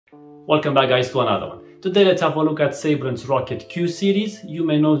Welcome back guys to another one. Today let's have a look at Sabrent's Rocket Q series. You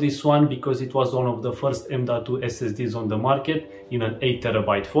may know this one because it was one of the first M.2 SSDs on the market in an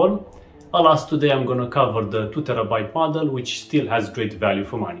 8TB form. Alas, today I'm gonna cover the 2TB model, which still has great value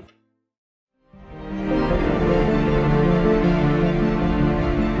for money.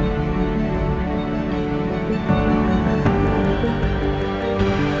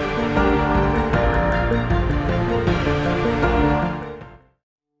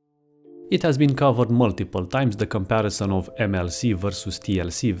 It has been covered multiple times, the comparison of MLC versus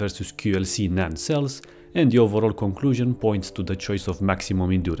TLC versus QLC NAND cells, and the overall conclusion points to the choice of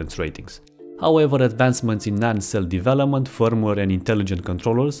maximum endurance ratings. However, advancements in NAND cell development, firmware and intelligent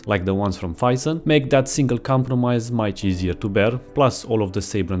controllers, like the ones from Phison, make that single compromise much easier to bear, plus all of the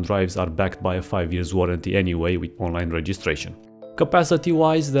Sabrent drives are backed by a 5 years warranty anyway with online registration.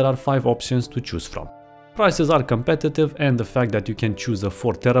 Capacity-wise, there are 5 options to choose from. Prices are competitive, and the fact that you can choose a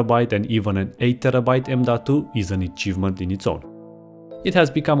 4TB and even an 8TB M.2 is an achievement in its own. It has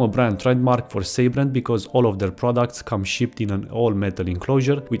become a brand trademark for Sabrent because all of their products come shipped in an all-metal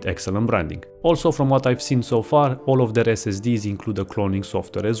enclosure with excellent branding. Also, from what I've seen so far, all of their SSDs include a cloning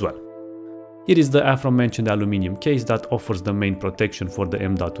software as well. Here is the aforementioned aluminum case that offers the main protection for the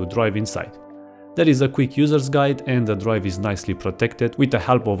M.2 drive inside. There is a quick user's guide, and the drive is nicely protected with the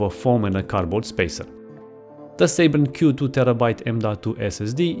help of a foam and a cardboard spacer. The Sabrent Q 2TB M.2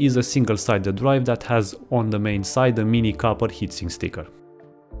 SSD is a single-sided drive that has on the main side a mini copper heatsink sticker.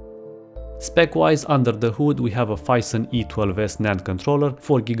 Spec-wise, under the hood we have a Phison E12S NAND controller,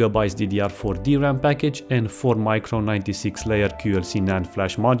 4GB DDR4 DRAM package and 4 micro 96-layer QLC NAND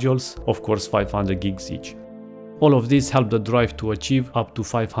flash modules, of course 500GB each. All of these help the drive to achieve up to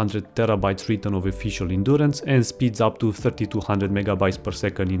 500 TB written of official endurance and speeds up to 3200 MB per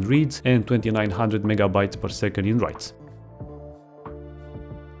second in reads and 2900 MB per second in writes.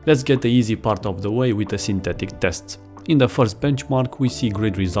 Let's get the easy part of the way with the synthetic tests. In the first benchmark, we see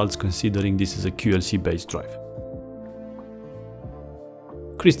great results considering this is a QLC based drive.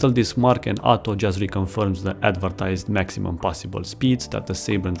 Crystal Disk Mark and Auto just reconfirms the advertised maximum possible speeds that the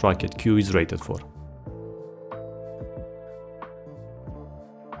Sabrent Rocket Q is rated for.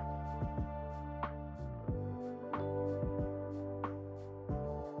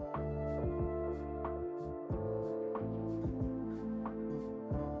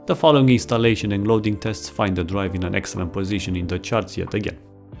 The following installation and loading tests find the drive in an excellent position in the charts yet again.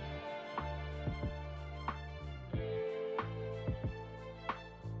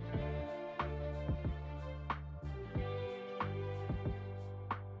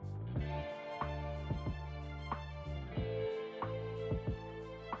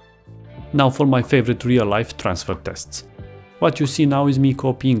 Now for my favorite real-life transfer tests. What you see now is me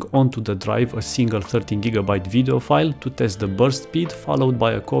copying onto the drive a single 13GB video file to test the burst speed, followed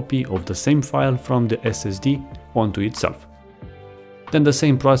by a copy of the same file from the SSD onto itself. Then the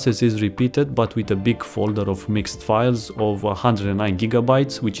same process is repeated, but with a big folder of mixed files of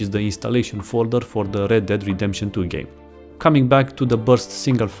 109GB, which is the installation folder for the Red Dead Redemption 2 game. Coming back to the burst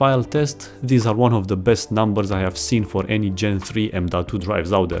single file test, these are one of the best numbers I have seen for any Gen 3 M.2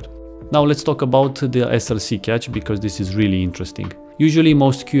 drives out there. Now let's talk about the SLC cache because this is really interesting. Usually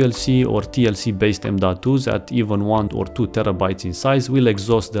most QLC or TLC based M.2s at even 1 or 2 TB in size will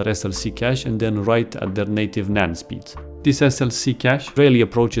exhaust their SLC cache and then write at their native NAND speeds. This SLC cache rarely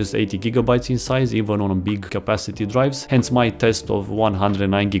approaches 80GB in size even on big capacity drives, hence my test of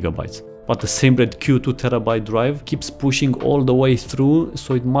 109GB. But the Sabrent Q 2TB drive keeps pushing all the way through,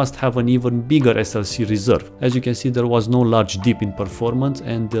 so it must have an even bigger SLC reserve. As you can see, there was no large dip in performance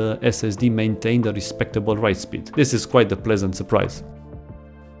and the SSD maintained a respectable write speed. This is quite a pleasant surprise.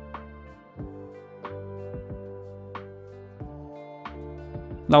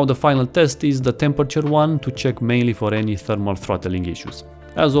 Now the final test is the temperature one to check mainly for any thermal throttling issues.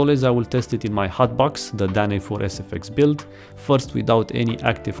 As always, I will test it in my hotbox, the Dan A4 SFX build, first without any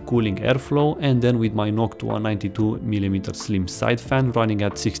active cooling airflow and then with my Noctua 92mm slim side fan running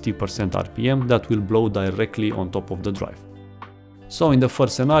at 60% RPM that will blow directly on top of the drive. So in the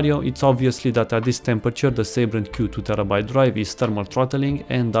first scenario, it's obviously that at this temperature the Sabrent Q 2TB drive is thermal throttling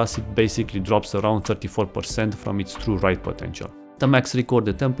and thus it basically drops around 34% from its true write potential. The max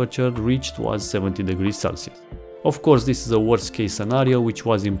recorded temperature reached was 70 degrees Celsius. Of course, this is a worst case scenario which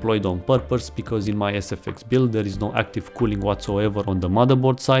was employed on purpose because in my SFX build there is no active cooling whatsoever on the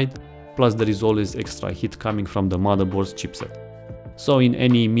motherboard side, plus there is always extra heat coming from the motherboard's chipset. So in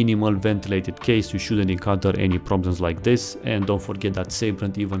any minimal ventilated case you shouldn't encounter any problems like this, and don't forget that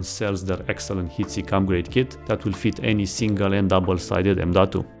Sabrent even sells their excellent heatsink upgrade kit that will fit any single and double-sided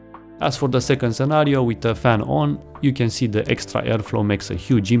M.2. As for the second scenario with the fan on, you can see the extra airflow makes a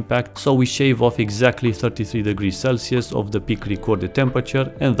huge impact, so we shave off exactly 33 degrees Celsius of the peak recorded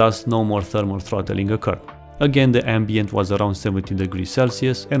temperature and thus no more thermal throttling occurred. Again, the ambient was around 70 degrees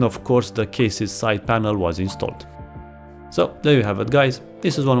Celsius and of course the case's side panel was installed. So there you have it guys,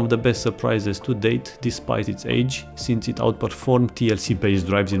 this is one of the best surprises to date despite its age, since it outperformed TLC based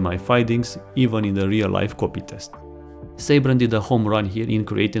drives in my findings, even in the real life copy test. Sabrent did a home run here in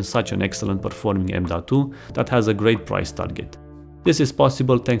creating such an excellent performing M.2 that has a great price target. This is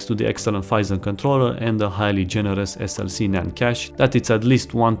possible thanks to the excellent Ryzen controller and the highly generous SLC NAND cache that it's at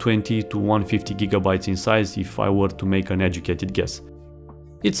least 120 to 150 GB in size if I were to make an educated guess.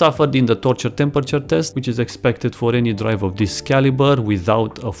 It suffered in the torture temperature test, which is expected for any drive of this caliber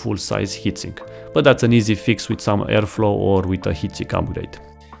without a full-size heatsink, but that's an easy fix with some airflow or with a heatsink upgrade.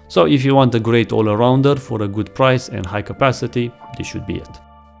 So if you want a great all-arounder for a good price and high capacity, this should be it.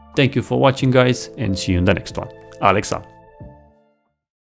 Thank you for watching guys and see you in the next one. Alex out.